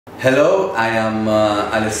Hello, I am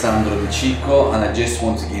Alessandro Di Cicco, and I just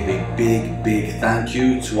want to give a big thank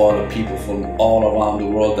you to all the people from all around the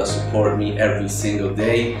world that support me every single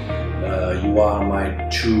day. You are my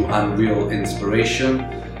true and real inspiration,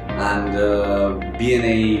 and being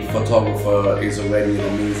a photographer is already an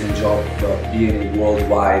amazing job, but being a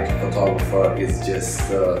worldwide photographer is just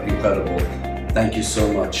incredible. Thank you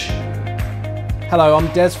so much. Hello, I'm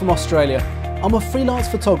Des from Australia. I'm a freelance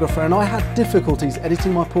photographer and I had difficulties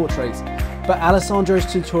editing my portraits, but Alessandro's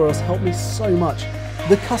tutorials helped me so much.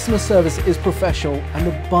 The customer service is professional and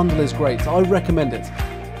the bundle is great. I recommend it.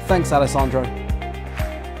 Thanks, Alessandro.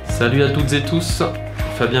 Salut à toutes et tous,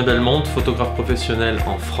 Fabien Belmonte, photographe professionnel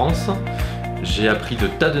en France. J'ai appris de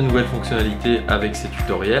tas de nouvelles fonctionnalités avec ces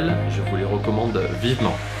tutoriels, je vous les recommande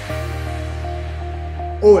vivement.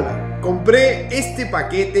 Hola, compré este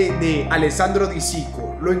paquete de Alessandro Di Cicco.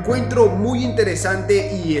 Lo encuentro muy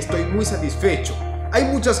interesante y estoy muy satisfecho. Hay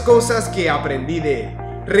muchas cosas que aprendí de él.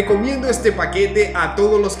 Recomiendo este paquete a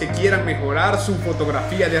todos los que quieran mejorar su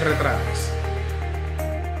fotografía de retratos.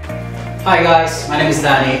 Hi guys, my name is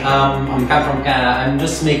Danny. I'm from Canada. I'm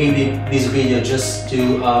just making this video just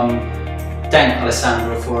to thank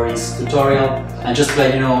Alessandro for his tutorial and just to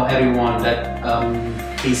let you know everyone that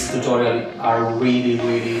his tutorials are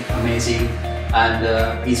really amazing,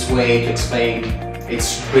 and his way to explain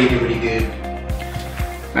it's really good.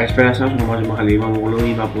 Καλησπέρα σας, ονομάζομαι Μαχαλή Μαμογλου,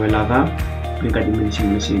 είμαι από Ελλάδα. Πριν κατημέρι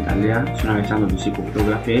σήμερα στην Ιταλία, στον Alessandro Di Cicco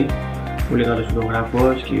φωτογραφή. Πολύ καλός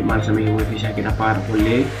φωτογράφος και μάλιστα με έχει βοηθήσει αρκετά πάρα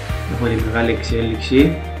πολύ. Έχω δει μεγάλη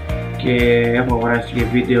εξέλιξη και έχω αγοράσει και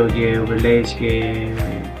βίντεο και overlays και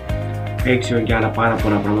action και άλλα πάρα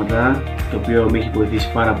πολλά πράγματα, το οποίο με έχει βοηθήσει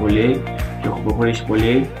πάρα πολύ και έχω προχωρήσει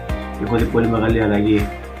πολύ και έχω δει πολύ μεγάλη αλλαγή.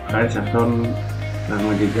 Χάρη σε αυτόν,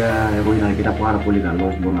 πραγματικά εγώ είμαι αρκετά πάρα πολύ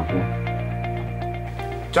καλός, μπορώ να πω.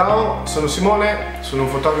 Ciao, sono Simone, sono un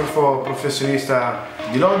fotografo professionista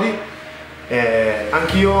di Lodi.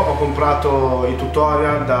 Anch'io ho comprato i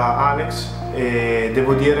tutorial da Alex e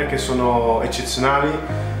devo dire che sono eccezionali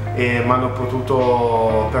e mi hanno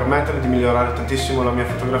potuto permettere di migliorare tantissimo la mia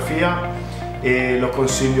fotografia e lo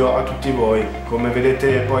consiglio a tutti voi. Come vedete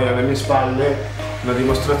poi alle mie spalle una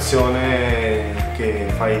dimostrazione che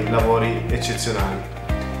fai lavori eccezionali.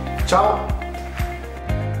 Ciao!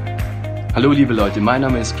 Hallo liebe Leute, mein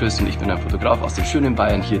Name ist Chris und ich bin ein Fotograf aus dem schönen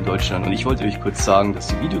Bayern hier in Deutschland, und ich wollte euch kurz sagen, dass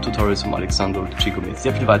die Videotutorials von Alessandro Di Cicco mir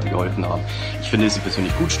sehr viel weitergeholfen haben. Ich finde sie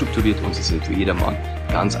persönlich gut strukturiert und sie sind für jedermann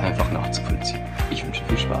ganz einfach nachzuvollziehen. Ich wünsche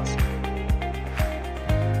viel Spaß.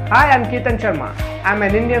 Hi, I'm Ketan Sharma. I'm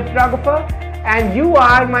an Indian photographer and you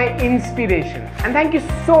are my inspiration. And thank you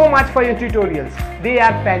so much for your tutorials. They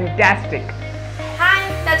are fantastic. Hi，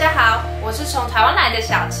 大家好，我是从台湾来的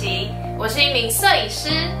小琪，我是一名摄影师。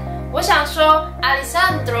我想说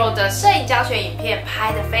 ，Alessandro 的摄影教学影片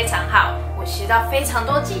拍得非常好，我学到非常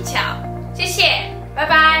多技巧，谢谢，拜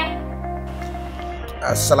拜。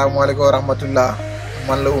Assalamualaikum warahmatullah,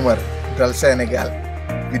 man la Umar dal Sénégal.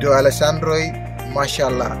 Vidéo Alessandro yi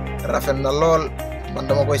mashallah rafet na lool, man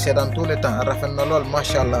dama koy seetaan tout le temps, rafet na lool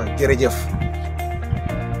mashallah, jërëjëf.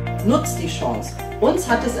 Nutzt die Chance. Uns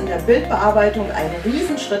hat es in der Bildbearbeitung einen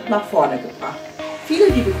Riesenschritt nach vorne gebracht. Viele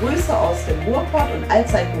liebe Grüße aus dem Ruhrpott und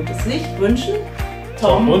allzeit gutes Licht wünschen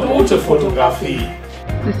Tom und Ute Fotografie.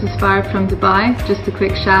 This is Farah from Dubai. Just a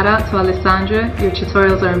quick shout out to Alessandro. Your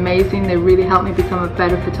tutorials are amazing. They really helped me become a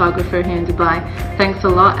better photographer here in Dubai. Thanks a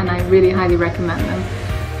lot, and I really highly recommend them.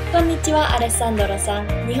 こんにちは、アレッサンドロさん。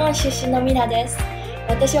日本出身のミナです。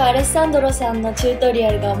私はアレッサンドロさんのチュートリ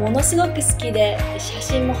アルがものすごく好きで、写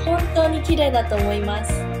真も本当に綺麗だと思いま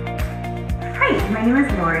す。Hi, my name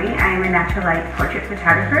is Lori. I'm a natural light portrait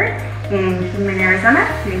photographer in Kingman, Arizona,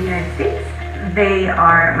 here in the United States. They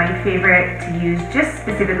are my favorite to use just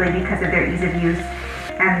specifically because of their ease of use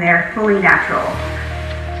and they're fully natural.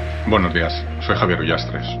 Buenos días, soy Javier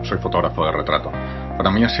Ullastres, soy fotógrafo de retrato.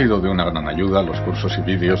 Para mí ha sido de una gran ayuda los cursos y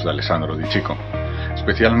vídeos de Alessandro Di Cicco,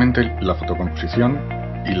 especialmente la fotocomposición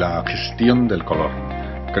y la gestión del color.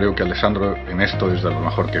 Creo que Alessandro en esto es de lo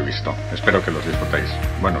mejor que he visto. Espero que los disfrutéis.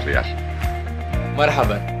 Buenos días.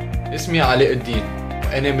 مرحبا، اسمي علاء الدين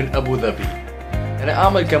وأنا من أبو ظبي. أنا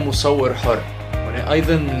أعمل كمصور حر وأنا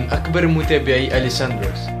أيضا من أكبر متابعي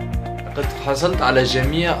أليساندروس. لقد حصلت على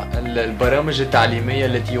جميع البرامج التعليمية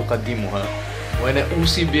التي يقدمها، وأنا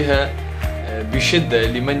أوصي بها بشدة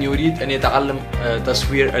لمن يريد أن يتعلم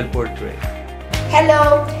تصوير البورتريه.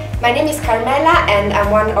 Hello, my name is Carmela and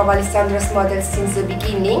I'm one of Alessandro's models since the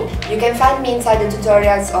beginning. You can find me inside the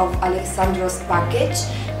tutorials of Alessandro's package.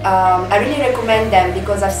 I really recommend them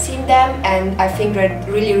because I've seen them and I think they're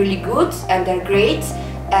really good and they're great.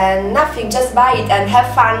 And nothing, just buy it and have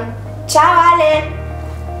fun. Ciao Ale!